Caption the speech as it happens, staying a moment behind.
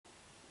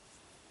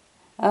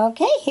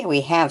Okay, here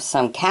we have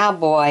some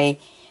cowboy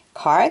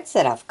cards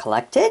that I've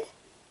collected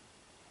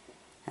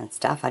and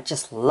stuff. I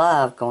just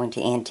love going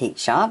to antique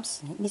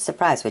shops. You'd be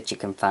surprised what you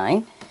can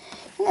find.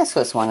 And this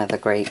was one of the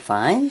great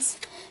finds.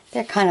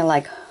 They're kind of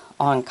like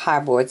on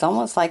cardboards,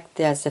 almost like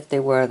as if they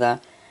were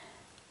the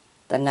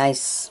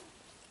nice,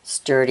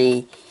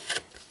 sturdy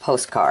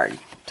postcard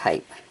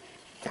type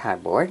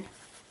cardboard.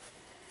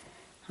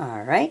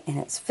 Alright, and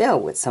it's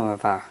filled with some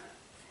of our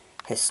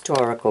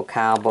historical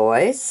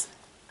cowboys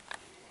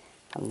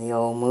from the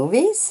old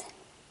movies.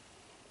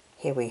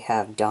 Here we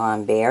have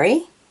Don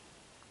Barry.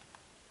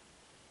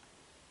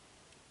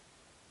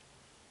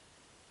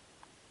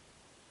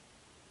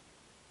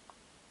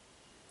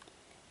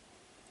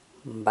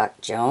 Buck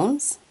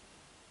Jones.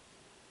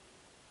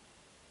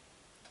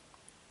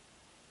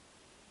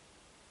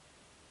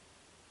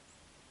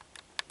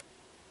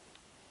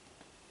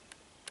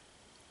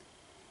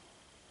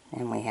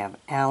 And we have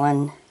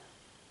Alan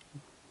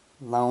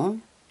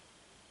Lone,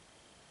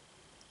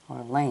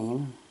 or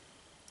Lane.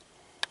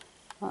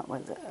 What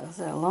was it? Was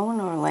it Lone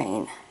or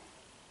Lane?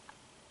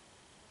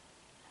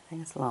 I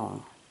think it's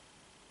Lone.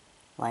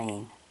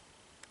 Lane.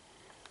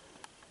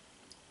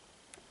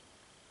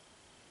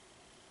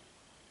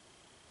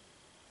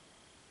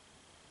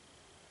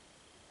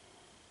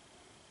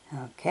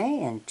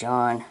 Okay, and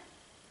John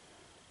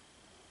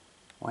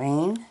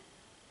Wayne.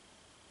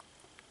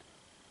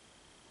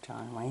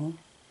 John Wayne.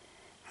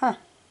 Huh.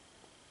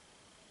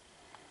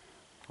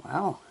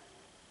 Wow.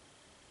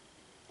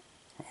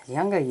 His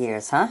younger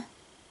years, huh?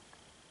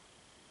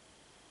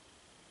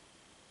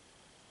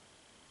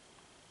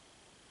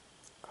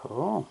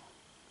 Cool.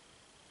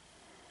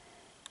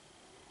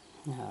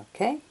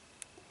 Okay.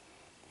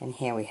 And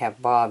here we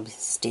have Bob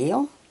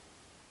Steele.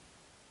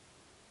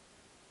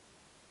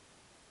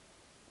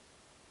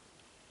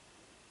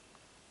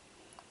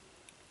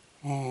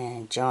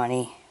 And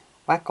Johnny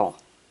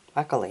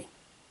Wackley.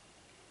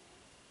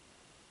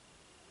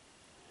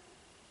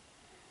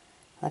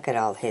 Look at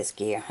all his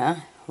gear, huh?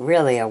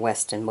 Really a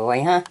Western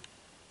boy, huh?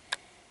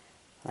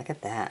 Look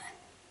at that.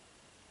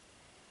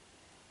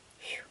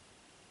 Whew.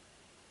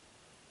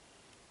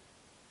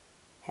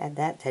 Had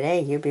that today,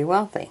 you'd be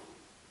wealthy.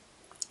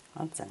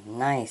 That's a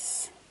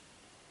nice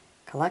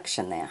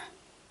collection there.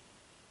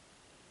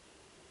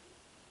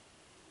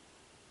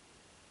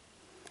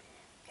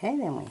 Okay,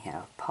 then we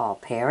have Paul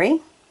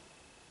Perry.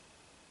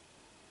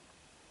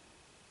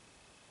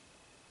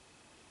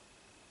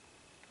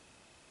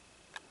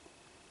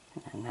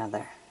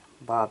 Another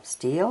Bob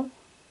Steele.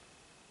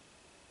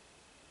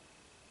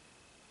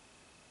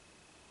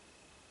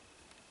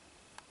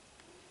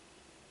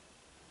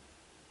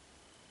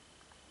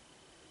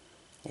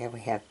 There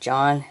we have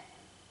John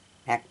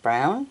Mac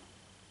Brown.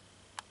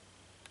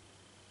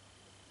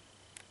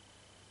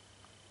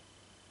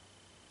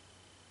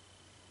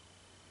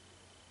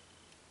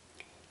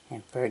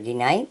 And Fergie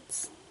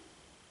Knights.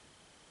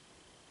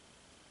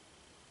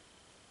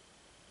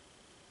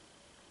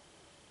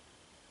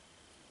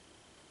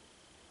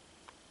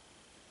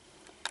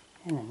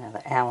 And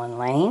another Alan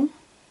Lane.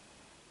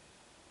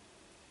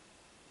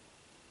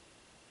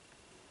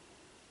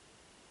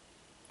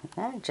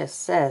 That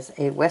just says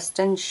a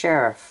Western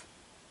sheriff.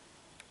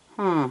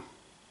 They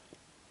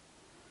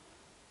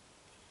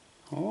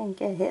didn't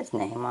get his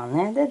name on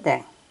there, did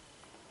they?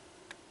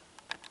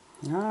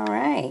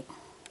 Alright.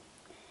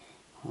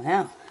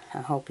 Well, I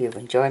hope you've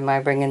enjoyed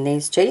my bringing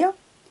these to you.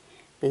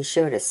 Be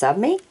sure to sub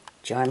me,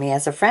 join me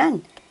as a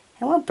friend,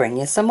 and we'll bring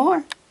you some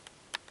more.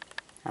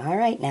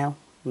 Alright now,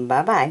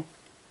 bye-bye.